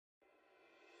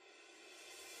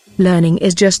Learning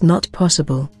is just not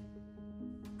possible.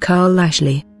 Karl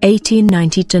Lashley,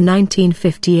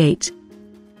 1890–1958.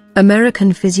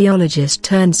 American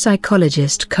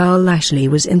physiologist-turned-psychologist Karl Lashley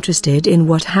was interested in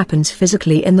what happens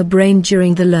physically in the brain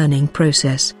during the learning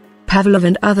process. Pavlov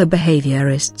and other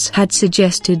behaviorists had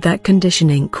suggested that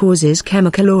conditioning causes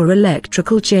chemical or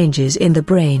electrical changes in the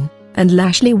brain, and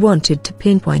Lashley wanted to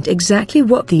pinpoint exactly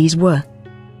what these were.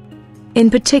 In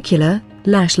particular,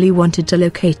 Lashley wanted to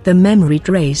locate the memory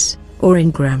trace, or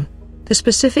engram, the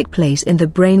specific place in the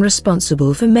brain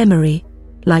responsible for memory.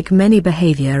 Like many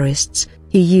behaviorists,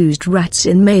 he used rats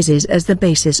in mazes as the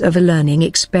basis of a learning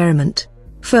experiment.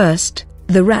 First,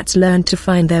 the rats learned to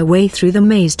find their way through the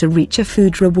maze to reach a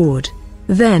food reward.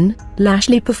 Then,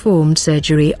 Lashley performed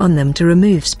surgery on them to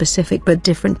remove specific but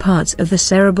different parts of the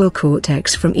cerebral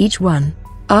cortex from each one.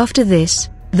 After this,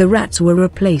 the rats were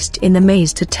replaced in the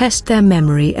maze to test their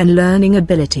memory and learning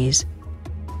abilities.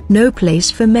 No place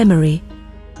for memory.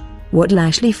 What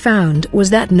Lashley found was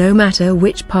that no matter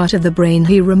which part of the brain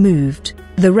he removed,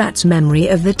 the rats' memory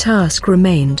of the task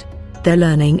remained. Their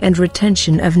learning and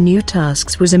retention of new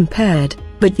tasks was impaired,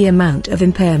 but the amount of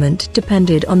impairment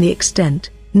depended on the extent,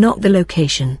 not the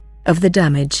location, of the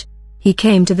damage. He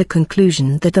came to the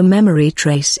conclusion that the memory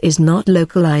trace is not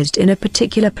localized in a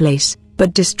particular place,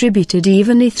 but distributed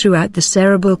evenly throughout the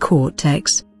cerebral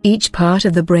cortex. Each part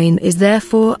of the brain is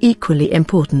therefore equally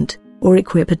important, or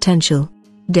equipotential.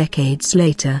 Decades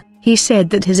later, he said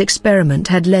that his experiment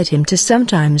had led him to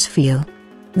sometimes feel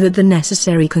that the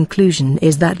necessary conclusion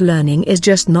is that learning is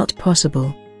just not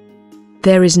possible.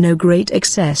 There is no great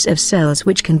excess of cells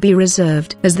which can be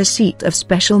reserved as the seat of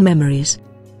special memories.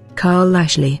 Karl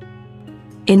Lashley.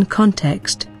 In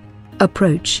context.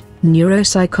 Approach,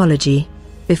 neuropsychology.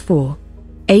 Before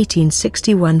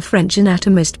 1861, French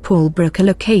anatomist Paul Broca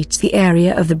locates the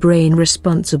area of the brain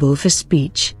responsible for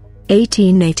speech.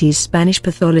 1880s Spanish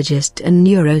pathologist and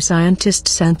neuroscientist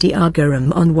Santiago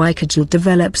Ramón Cajal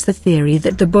develops the theory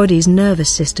that the body's nervous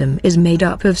system is made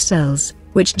up of cells,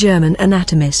 which German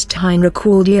anatomist Heinrich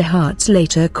Waldeyer-Hartz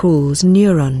later calls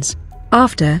neurons.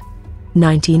 After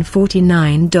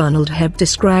 1949, Donald Hebb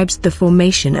describes the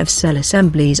formation of cell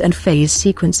assemblies and phase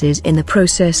sequences in the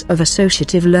process of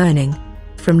associative learning.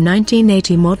 From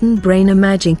 1980, modern brain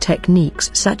imaging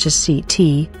techniques such as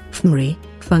CT, fMRI,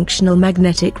 functional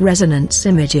magnetic resonance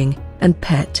imaging, and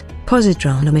PET,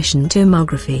 positron emission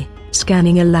tomography,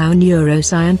 scanning allow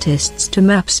neuroscientists to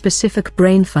map specific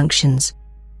brain functions,